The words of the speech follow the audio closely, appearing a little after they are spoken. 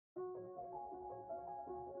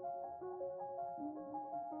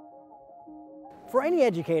For any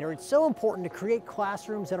educator, it's so important to create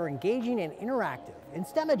classrooms that are engaging and interactive. In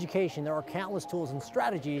STEM education, there are countless tools and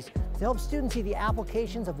strategies to help students see the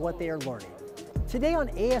applications of what they are learning. Today on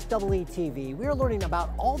ASEE TV, we are learning about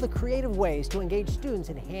all the creative ways to engage students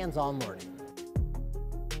in hands-on learning.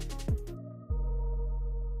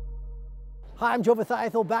 Hi, I'm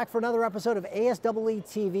Jayathi, back for another episode of ASEE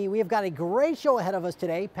TV. We have got a great show ahead of us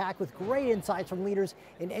today, packed with great insights from leaders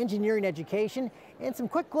in engineering education and some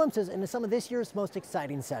quick glimpses into some of this year's most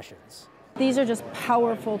exciting sessions. These are just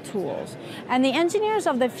powerful tools. And the engineers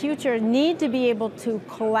of the future need to be able to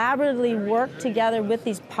collaboratively work together with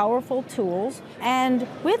these powerful tools. And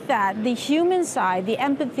with that, the human side, the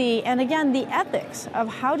empathy, and again, the ethics of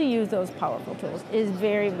how to use those powerful tools is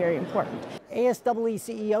very, very important. ASEE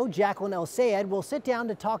CEO Jacqueline will sit down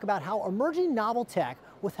to talk about how emerging novel tech,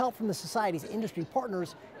 with help from the Society's industry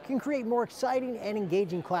partners, can create more exciting and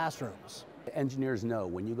engaging classrooms. Engineers know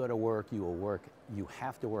when you go to work, you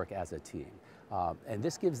have to work as a team. And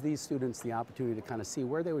this gives these students the opportunity to kind of see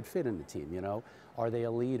where they would fit in the team, you know. Are they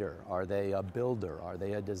a leader? Are they a builder? Are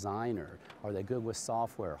they a designer? Are they good with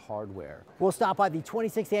software, hardware? We'll stop by the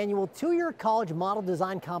 26th annual two-year college model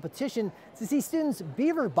design competition to see students'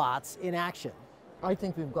 Beaver bots in action. I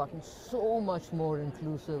think we've gotten so much more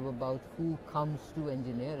inclusive about who comes to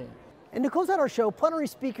engineering. And to close out our show, plenary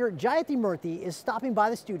speaker Jayathi Murthy is stopping by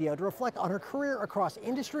the studio to reflect on her career across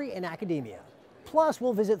industry and academia. Plus,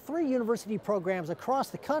 we'll visit 3 university programs across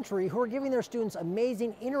the country who are giving their students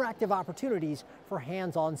amazing interactive opportunities for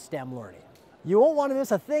hands-on STEM learning. You won't want to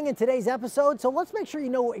miss a thing in today's episode, so let's make sure you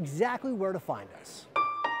know exactly where to find us.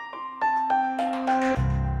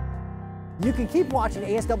 You can keep watching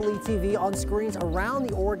ASEE TV on screens around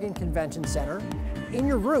the Oregon Convention Center, in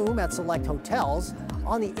your room at select hotels,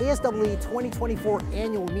 on the ASEE 2024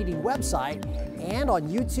 annual meeting website, and on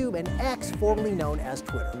YouTube and X, formerly known as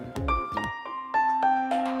Twitter.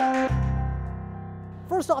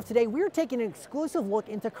 First off today, we're taking an exclusive look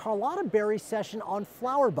into Carlotta Berry's session on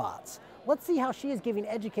flower bots. Let's see how she is giving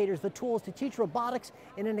educators the tools to teach robotics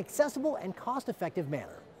in an accessible and cost-effective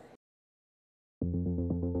manner.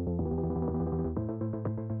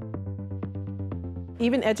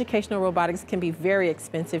 Even educational robotics can be very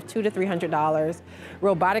expensive, $200 to $300.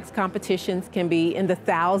 Robotics competitions can be in the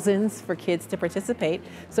thousands for kids to participate.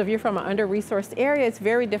 So if you're from an under-resourced area, it's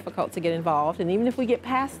very difficult to get involved. And even if we get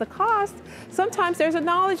past the cost, sometimes there's a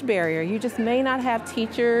knowledge barrier. You just may not have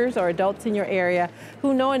teachers or adults in your area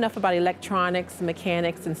who know enough about electronics,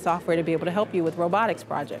 mechanics, and software to be able to help you with robotics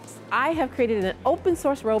projects. I have created an open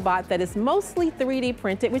source robot that is mostly 3D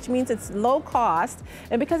printed, which means it's low cost.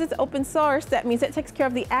 And because it's open source, that means it takes care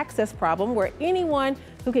of the access problem where anyone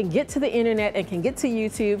who can get to the internet and can get to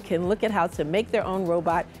YouTube can look at how to make their own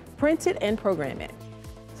robot, print it, and program it.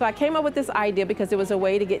 So I came up with this idea because it was a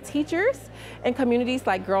way to get teachers and communities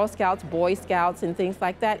like Girl Scouts, Boy Scouts, and things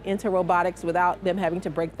like that into robotics without them having to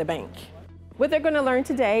break the bank. What they're going to learn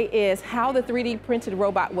today is how the 3D printed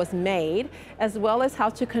robot was made, as well as how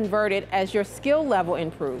to convert it as your skill level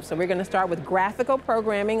improves. So we're going to start with graphical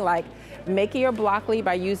programming like Makey or Blockly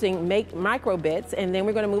by using Make microbits, and then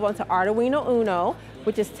we're going to move on to Arduino Uno,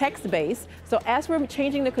 which is text-based. So as we're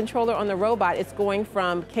changing the controller on the robot, it's going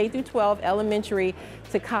from K through 12 elementary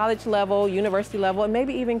to college level, university level, and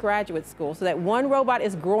maybe even graduate school, so that one robot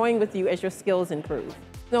is growing with you as your skills improve.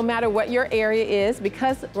 No matter what your area is,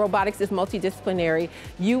 because robotics is multidisciplinary,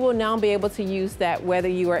 you will now be able to use that whether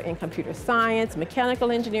you are in computer science,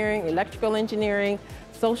 mechanical engineering, electrical engineering,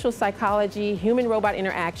 social psychology, human-robot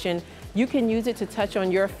interaction. You can use it to touch on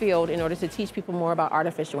your field in order to teach people more about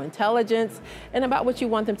artificial intelligence and about what you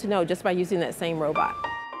want them to know just by using that same robot.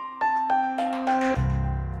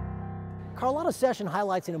 Carlotta's session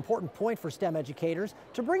highlights an important point for STEM educators.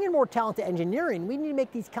 To bring in more talent to engineering, we need to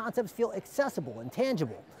make these concepts feel accessible and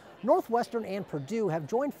tangible. Northwestern and Purdue have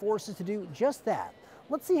joined forces to do just that.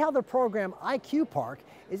 Let's see how their program, IQ Park,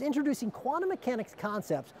 is introducing quantum mechanics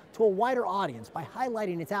concepts to a wider audience by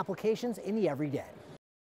highlighting its applications in the everyday.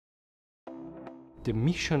 The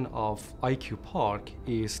mission of IQ Park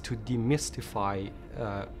is to demystify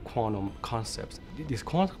quantum concepts. These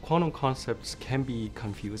quantum concepts can be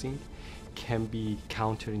confusing, can be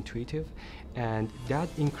counterintuitive, and that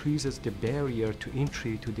increases the barrier to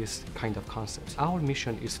entry to this kind of concepts. Our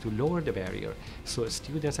mission is to lower the barrier so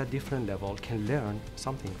students at different levels can learn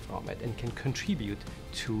something from it and can contribute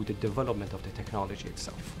to the development of the technology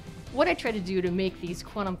itself. What I try to do to make these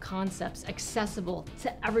quantum concepts accessible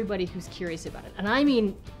to everybody who's curious about it, and I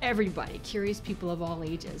mean everybody, curious people of all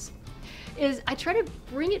ages, is I try to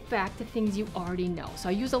bring it back to things you already know. So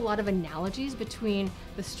I use a lot of analogies between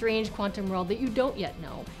the strange quantum world that you don't yet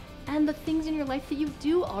know and the things in your life that you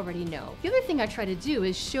do already know. The other thing I try to do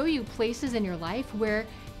is show you places in your life where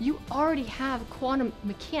you already have quantum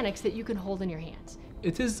mechanics that you can hold in your hands.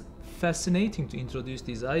 It is fascinating to introduce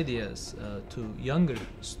these ideas to younger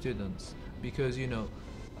students because, you know,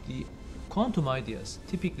 the quantum ideas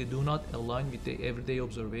typically do not align with the everyday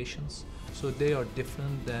observations. So they are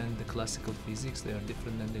different than the classical physics, they are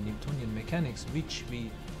different than the Newtonian mechanics, which we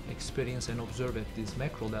experience and observe at this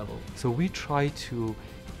macro level. So we try to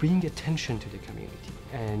bring attention to the community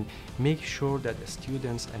and make sure that the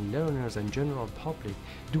students and learners and general public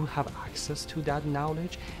do have access to that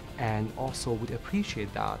knowledge and also would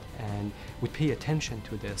appreciate that and would pay attention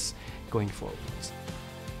to this going forward.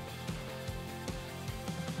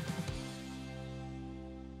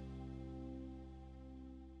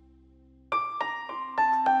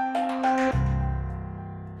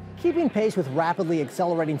 Keeping pace with rapidly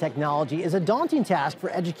accelerating technology is a daunting task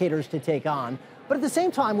for educators to take on. But at the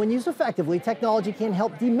same time, when used effectively, technology can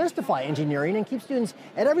help demystify engineering and keep students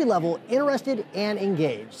at every level interested and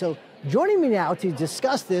engaged. So joining me now to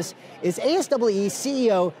discuss this is ASEE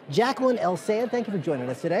CEO Jacqueline El-Sayed. Thank you for joining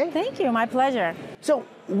us today. Thank you, my pleasure. So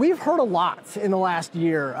we've heard a lot in the last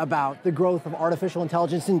year about the growth of artificial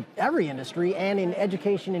intelligence in every industry and in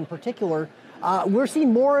education in particular. We're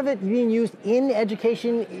seeing more of it being used in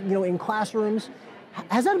education, in classrooms.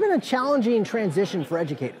 Has that been a challenging transition for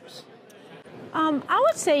educators? I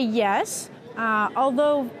would say yes,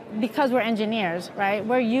 although because we're engineers, right,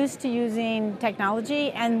 we're used to using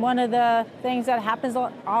technology, and one of the things that happens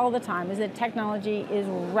all the time is that technology is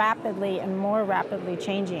rapidly and more rapidly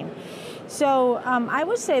changing. So I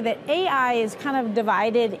would say that AI is kind of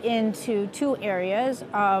divided into two areas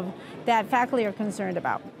that faculty are concerned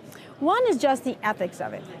about. One is just the ethics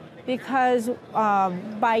of it, because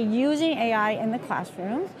by using AI in the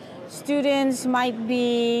classroom, students might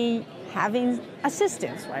be having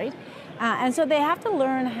assistants, right? And so they have to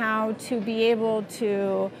learn how to be able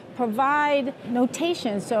to provide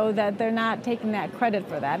notation so that they're not taking that credit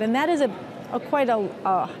for that. And that is quite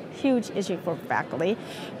a huge issue for faculty.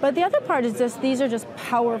 But the other part is these are just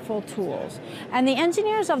powerful tools. And the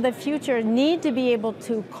engineers of the future need to be able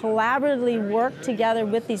to collaboratively work together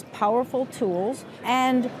with these powerful tools.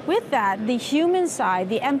 And with that, the human side,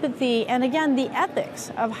 the empathy, and again, the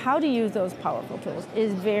ethics of how to use those powerful tools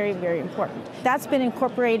is very, very important. That's been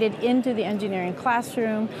incorporated into the engineering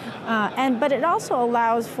classroom. But it also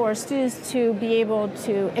allows for students to be able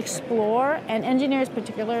to explore, and engineers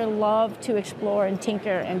particularly love to explore and tinker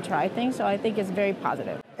and try things, so I think it's very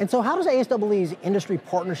positive. And so how does ASEE's industry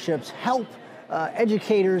partnerships help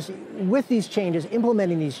educators with these changes,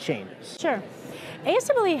 implementing these changes? Sure.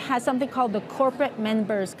 ASEE has something called the Corporate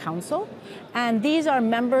Members Council, and these are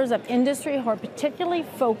members of industry who are particularly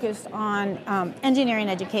focused on engineering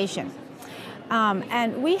education.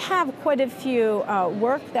 And we have quite a few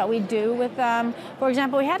work that we do with them. For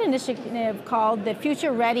example, we had an initiative called the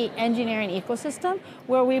Future Ready Engineering Ecosystem,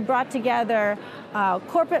 where we brought together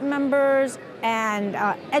corporate members and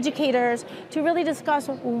educators to really discuss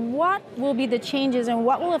what will be the changes and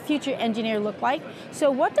what will a future engineer look like.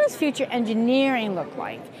 So what does future engineering look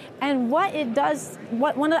like? And what it does,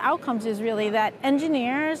 one of the outcomes is really that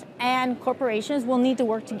engineers and corporations will need to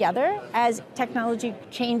work together as technology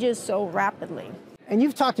changes so rapidly. And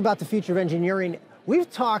you've talked about the future of engineering.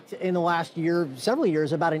 We've talked in the last year, several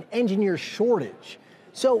years, about an engineer shortage.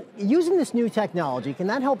 So using this new technology, can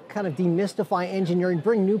that help kind of demystify engineering,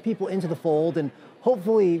 bring new people into the fold, and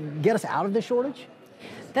hopefully get us out of the shortage?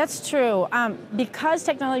 That's true. Because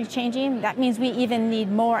technology is changing, that means we even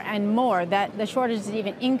need more and more, that the shortage is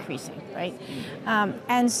even increasing, right?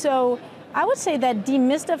 And so I would say that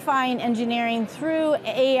demystifying engineering through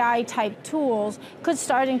AI-type tools could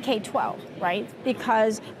start in K-12, right?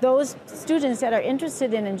 Because those students that are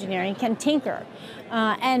interested in engineering can tinker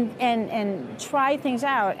and try things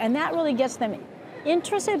out, and that really gets them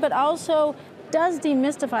interested, but also does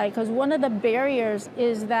demystify, because one of the barriers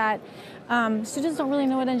is that students don't really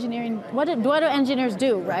know what do engineers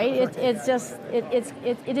do, right?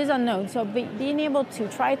 It is unknown. So being able to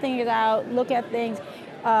try things out, look at things,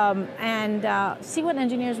 and see what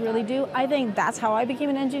engineers really do, I think that's how I became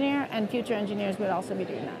an engineer, and future engineers would also be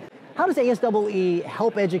doing that. How does ASEE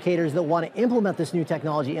help educators that want to implement this new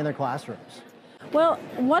technology in their classrooms? Well,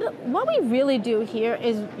 what we really do here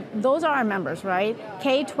is, those are our members, right?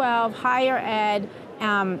 K-12, higher ed,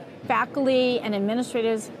 faculty and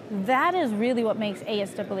administrators, that is really what makes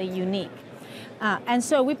ASEE unique. And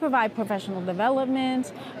so we provide professional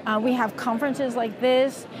development. We have conferences like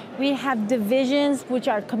this. We have divisions, which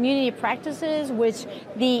are community practices, which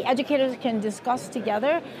the educators can discuss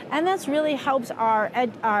together. And that's really helps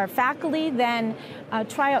our faculty then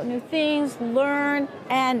try out new things, learn,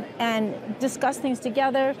 and discuss things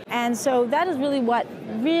together. And so that is really what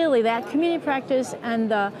that community practice and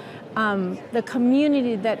the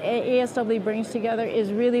community that ASEE brings together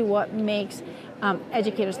is really what makes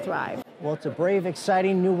educators thrive. Well, it's a brave,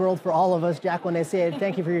 exciting new world for all of us. Jacqueline, ASEE,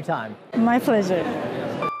 thank you for your time. My pleasure.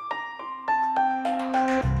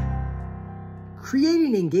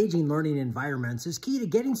 Creating engaging learning environments is key to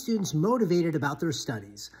getting students motivated about their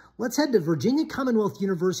studies. Let's head to Virginia Commonwealth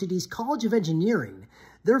University's College of Engineering.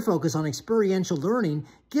 Their focus on experiential learning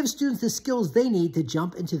gives students the skills they need to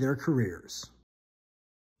jump into their careers.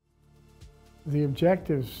 The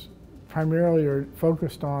objectives primarily are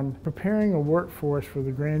focused on preparing a workforce for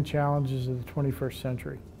the grand challenges of the 21st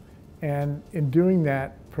century. And in doing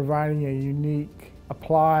that, providing a unique,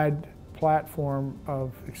 applied platform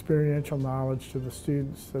of experiential knowledge to the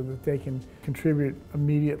students so that they can contribute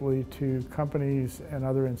immediately to companies and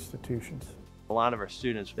other institutions. A lot of our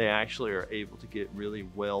students, they actually are able to get really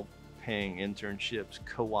well-paying internships,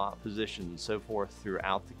 co-op positions, and so forth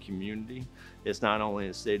throughout the community. It's not only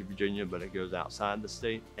in the state of Virginia, but it goes outside the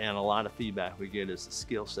state. And a lot of feedback we get is the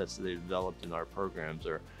skill sets that they've developed in our programs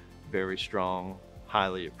are very strong,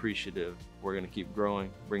 highly appreciative. We're going to keep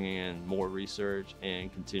growing, bringing in more research,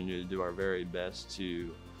 and continue to do our very best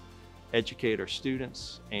to educate our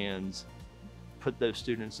students and put those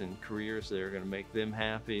students in careers that are going to make them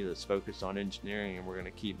happy, that's focused on engineering, and we're going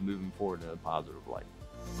to keep moving forward in a positive light.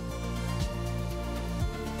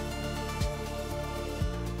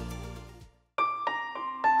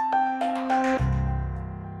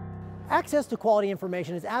 Access to quality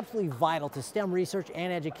information is absolutely vital to STEM research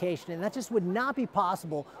and education, and that just would not be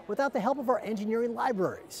possible without the help of our engineering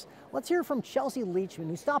libraries. Let's hear from Chelsea Leachman,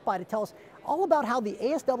 who stopped by to tell us all about how the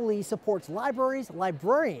ASEE supports libraries,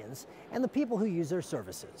 librarians, and the people who use their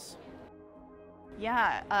services.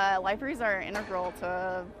 Yeah, libraries are integral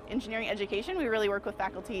to engineering education. We really work with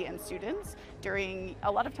faculty and students during,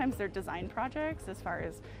 a lot of times, their design projects as far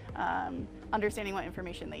as understanding what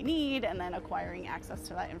information they need and then acquiring access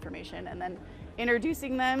to that information and then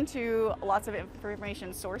introducing them to lots of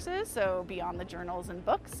information sources, so beyond the journals and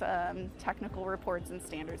books, technical reports and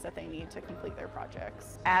standards that they need to complete their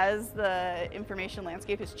projects. As the information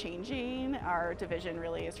landscape is changing, our division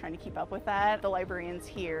really is trying to keep up with that. The librarians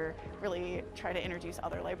here really try to introduce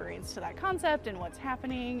other librarians to that concept and what's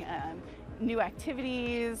happening, new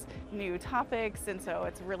activities, new topics, and so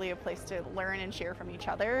it's really a place to learn and share from each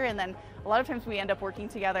other. And then a lot of times we end up working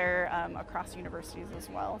together across universities as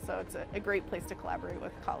well, so it's a great place to collaborate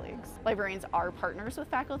with colleagues. Librarians are partners with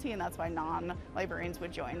faculty, and that's why non-librarians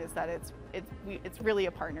would join, is that it's really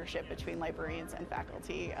a partnership between librarians and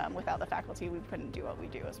faculty. Without the faculty, we couldn't do what we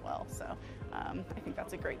do as well, so I think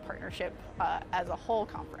that's a great partnership as a whole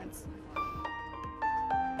conference.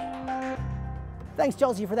 Thanks,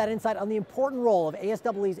 Chelsea, for that insight on the important role of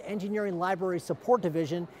ASEE's Engineering Library Support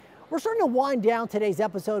Division. We're starting to wind down today's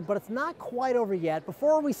episode, but it's not quite over yet.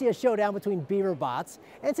 Before we see a showdown between Beaver bots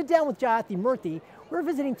and sit down with Jayathi Murthy, we're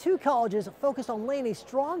visiting two colleges focused on laying a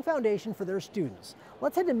strong foundation for their students.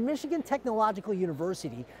 Let's head to Michigan Technological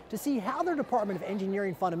University to see how their Department of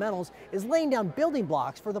Engineering Fundamentals is laying down building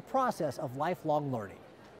blocks for the process of lifelong learning.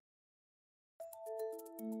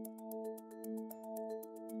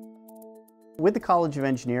 With the College of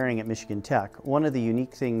Engineering at Michigan Tech, one of the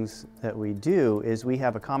unique things that we do is we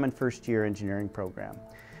have a common first-year engineering program.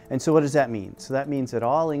 And so what does that mean? So that means that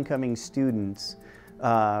all incoming students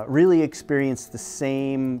really experience the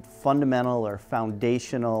same fundamental or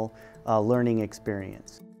foundational learning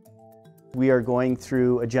experience. We are going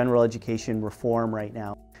through a general education reform right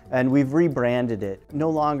now, and we've rebranded it.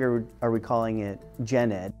 No longer are we calling it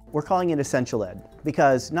Gen Ed, we're calling it Essential Ed,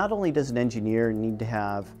 because not only does an engineer need to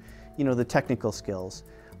have the technical skills,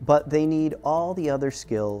 but they need all the other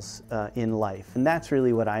skills in life. And that's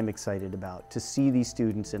really what I'm excited about, to see these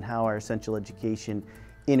students and how our essential education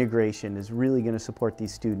integration is really going to support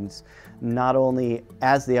these students, not only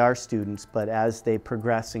as they are students, but as they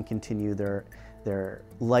progress and continue their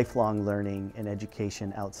lifelong learning and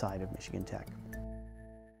education outside of Michigan Tech.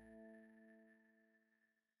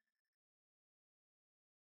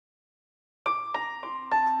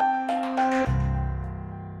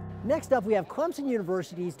 Next up, we have Clemson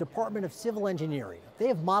University's Department of Civil Engineering. They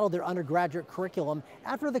have modeled their undergraduate curriculum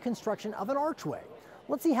after the construction of an archway.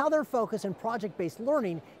 Let's see how their focus in project-based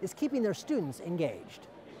learning is keeping their students engaged.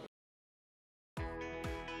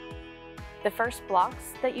 The first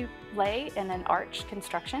blocks that you lay in an arch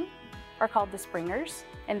construction are called the springers,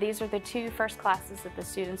 and these are the two first classes that the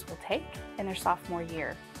students will take in their sophomore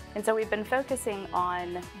year. And so we've been focusing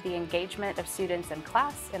on the engagement of students in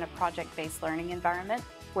class in a project-based learning environment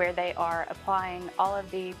where they are applying all of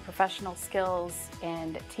the professional skills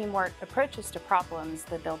and teamwork approaches to problems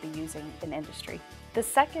that they'll be using in industry. The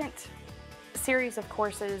second series of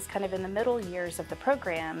courses, kind of in the middle years of the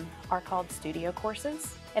program, are called studio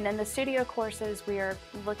courses. And in the studio courses, we are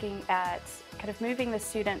looking at kind of moving the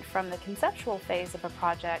student from the conceptual phase of a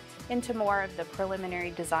project into more of the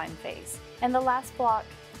preliminary design phase. And the last block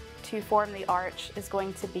to form the arch is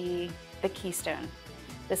going to be the keystone.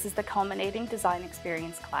 This is the culminating design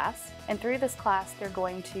experience class. And through this class, they're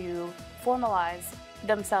going to formalize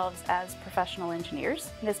themselves as professional engineers.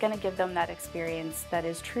 And it's going to give them that experience that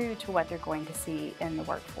is true to what they're going to see in the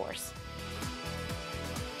workforce.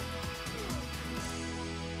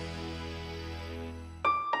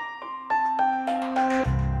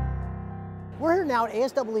 We're here now at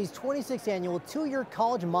ASEE's 26th annual two-year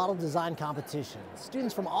college model design competition.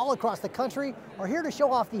 Students from all across the country are here to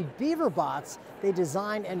show off the Beaver bots they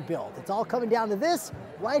designed and built. It's all coming down to this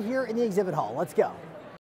right here in the exhibit hall. Let's go.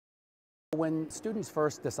 When students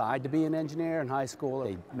first decide to be an engineer in high school,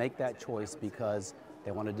 they make that choice because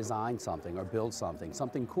they want to design something or build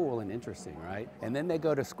something cool and interesting, right? And then they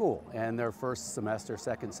go to school, and their first semester,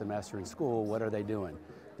 second semester in school, what are they doing?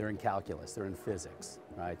 They're in calculus, they're in physics,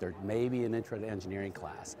 right? They're maybe an intro to engineering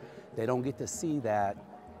class. They don't get to see that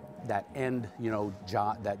end,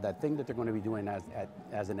 job, that thing that they're going to be doing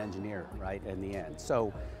as an engineer, right, in the end.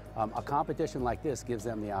 So a competition like this gives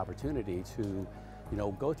them the opportunity to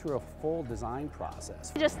go through a full design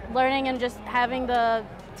process. Just learning and just having the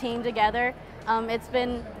team together. It's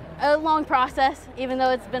been a long process, even though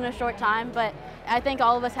it's been a short time, but I think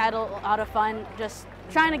all of us had a lot of fun just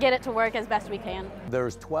trying to get it to work as best we can.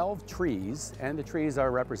 There's 12 trees, and the trees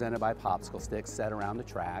are represented by popsicle sticks set around the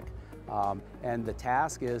track. And the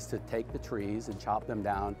task is to take the trees and chop them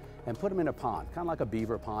down and put them in a pond, kind of like a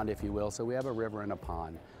beaver pond, if you will. So we have a river and a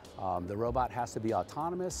pond. The robot has to be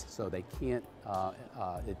autonomous, so they can't,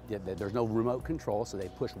 there's no remote control, so they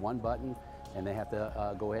push one button and they have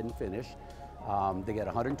to go ahead and finish. They get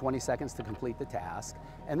 120 seconds to complete the task,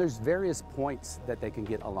 and there's various points that they can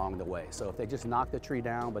get along the way. So if they just knock the tree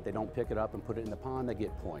down but they don't pick it up and put it in the pond, they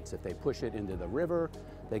get points. If they push it into the river,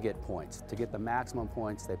 they get points. To get the maximum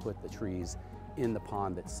points, they put the trees in the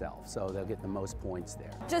pond itself, so they'll get the most points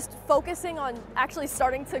there. Just focusing on actually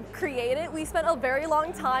starting to create it, we spent a very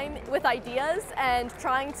long time with ideas and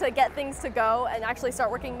trying to get things to go and actually start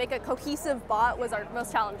working, make a cohesive bot was our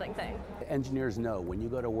most challenging thing. Engineers know when you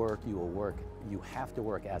go to work, you have to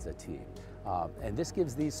work as a team. And this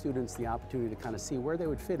gives these students the opportunity to kind of see where they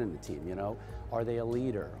would fit in the team, Are they a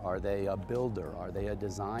leader? Are they a builder? Are they a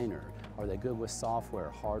designer? Are they good with software,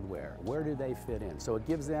 hardware? Where do they fit in? So it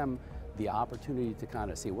gives them the opportunity to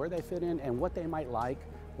kind of see where they fit in and what they might like,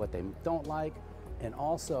 what they don't like, and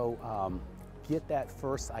also get that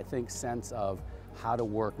first, I think, sense of how to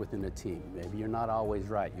work within a team. Maybe you're not always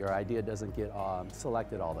right. Your idea doesn't get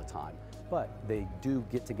selected all the time, but they do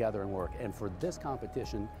get together and work. And for this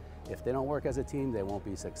competition, if they don't work as a team, they won't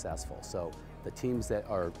be successful. So the teams that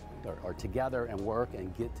are together and work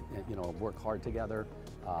and work hard together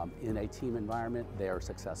in a team environment, they are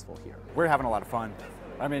successful here. We're having a lot of fun.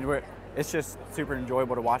 I mean, it's just super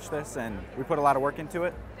enjoyable to watch this, and we put a lot of work into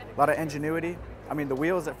it, a lot of ingenuity. I mean, the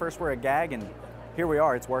wheels at first were a gag, and here we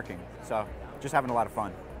are, it's working. So just having a lot of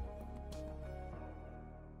fun.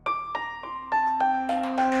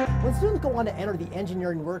 When students go on to enter the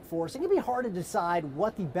engineering workforce, it can be hard to decide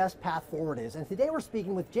what the best path forward is. And today we're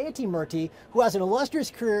speaking with Jayathi Murthy, who has an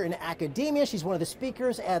illustrious career in academia. She's one of the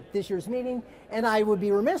speakers at this year's meeting. And I would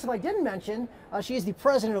be remiss if I didn't mention, she is the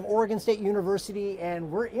president of Oregon State University, and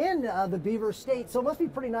we're in the Beaver State. So it must be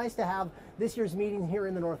pretty nice to have this year's meeting here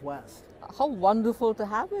in the Northwest. How wonderful to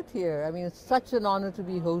have it here. I mean, it's such an honor to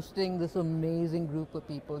be hosting this amazing group of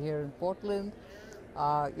people here in Portland.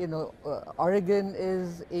 Oregon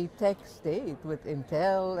is a tech state with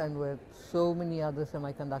Intel and with so many other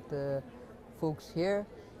semiconductor folks here.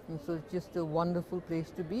 And so it's just a wonderful place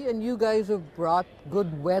to be. And you guys have brought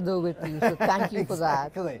good weather with you, so thank you for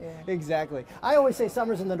that. Exactly. I always say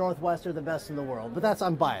summers in the Northwest are the best in the world, but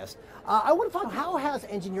I'm biased. I want to find out, how has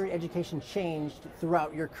engineering education changed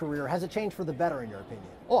throughout your career? Has it changed for the better, in your opinion?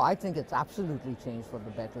 Oh, I think it's absolutely changed for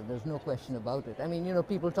the better. There's no question about it. I mean,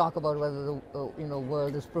 people talk about whether the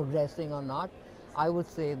world is progressing or not. I would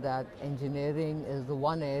say that engineering is the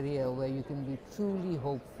one area where you can be truly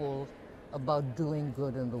hopeful about doing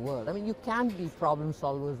good in the world. I mean, you can't be problem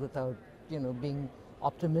solvers without, being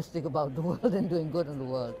optimistic about the world and doing good in the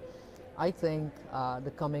world. I think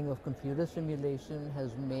the coming of computer simulation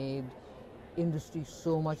has made industry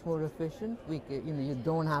so much more efficient. You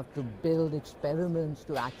don't have to build experiments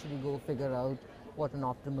to actually go figure out what an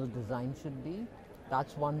optimal design should be.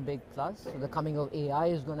 That's one big plus. So the coming of AI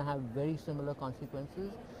is going to have very similar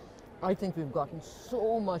consequences. I think we've gotten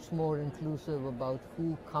so much more inclusive about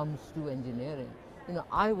who comes to engineering.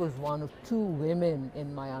 I was one of 2 women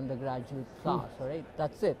in my undergraduate class, all right?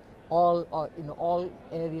 That's it. All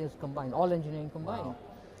areas combined, all engineering combined. Wow.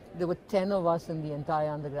 There were 10 of us in the entire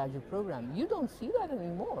undergraduate program. You don't see that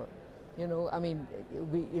anymore. I mean,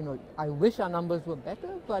 I wish our numbers were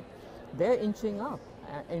better, but they're inching up.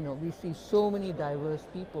 We see so many diverse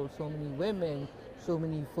people, so many women, so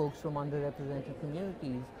many folks from underrepresented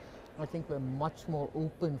communities. I think we're much more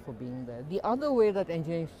open for being there. The other way that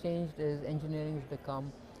engineering's changed is engineering's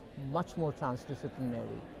become much more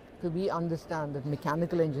transdisciplinary. So we understand that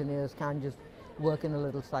mechanical engineers can't just work in a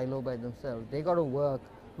little silo by themselves. They got to work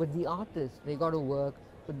with the artists, they got to work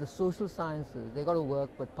with the social sciences, they got to work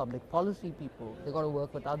with public policy people, they got to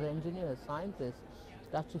work with other engineers, scientists.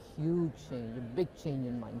 That's a huge change, a big change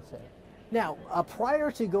in mindset. Now, prior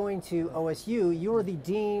to going to OSU, you were the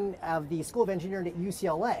dean of the School of Engineering at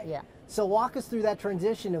UCLA. Yeah. So walk us through that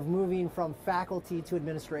transition of moving from faculty to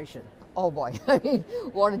administration. Oh boy, I mean,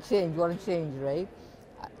 what a change, right?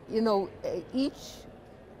 Each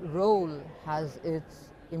role has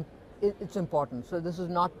its importance. So this is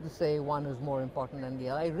not to say one is more important than the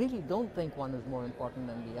other. I really don't think one is more important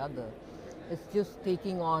than the other. It's just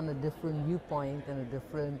taking on a different viewpoint and a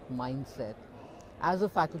different mindset. As a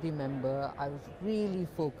faculty member, I was really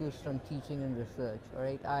focused on teaching and research, all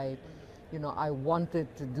right? I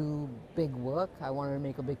wanted to do big work. I wanted to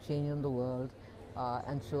make a big change in the world.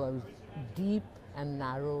 And so I was deep and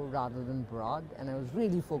narrow rather than broad. And I was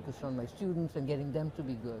really focused on my students and getting them to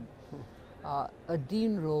be good. A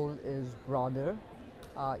dean role is broader.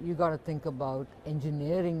 You got to think about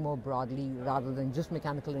engineering more broadly rather than just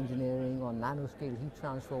mechanical engineering or nanoscale heat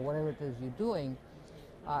transfer, whatever it is you're doing.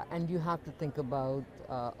 And you have to think about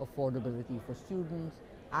affordability for students,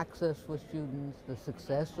 access for students, the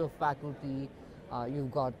success of faculty.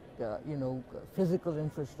 You've got, physical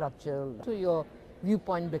infrastructure. So your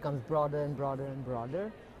viewpoint becomes broader and broader and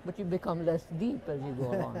broader, but you become less deep as you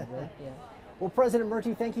go along, right? Yeah. Well, President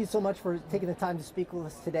Murthy, thank you so much for taking the time to speak with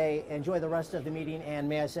us today. Enjoy the rest of the meeting, and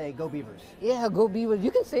may I say, go Beavers. Yeah, go Beavers.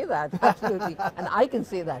 You can say that, absolutely. And I can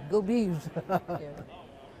say that, go Beavs. Yeah.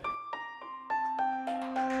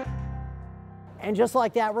 And just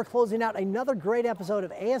like that, we're closing out another great episode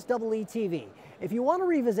of ASEE TV. If you want to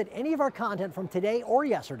revisit any of our content from today or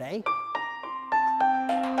yesterday,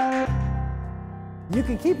 you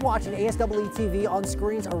can keep watching ASEE TV on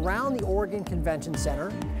screens around the Oregon Convention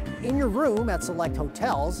Center, in your room at select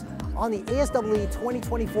hotels, on the ASEE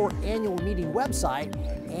 2024 annual meeting website,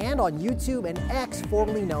 and on YouTube and X,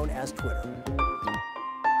 formerly known as Twitter.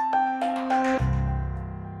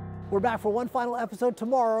 We're back for one final episode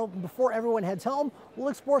tomorrow. Before everyone heads home, we'll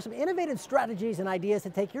explore some innovative strategies and ideas to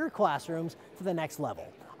take your classrooms to the next level.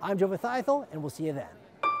 I'm Jayathi, and we'll see you then.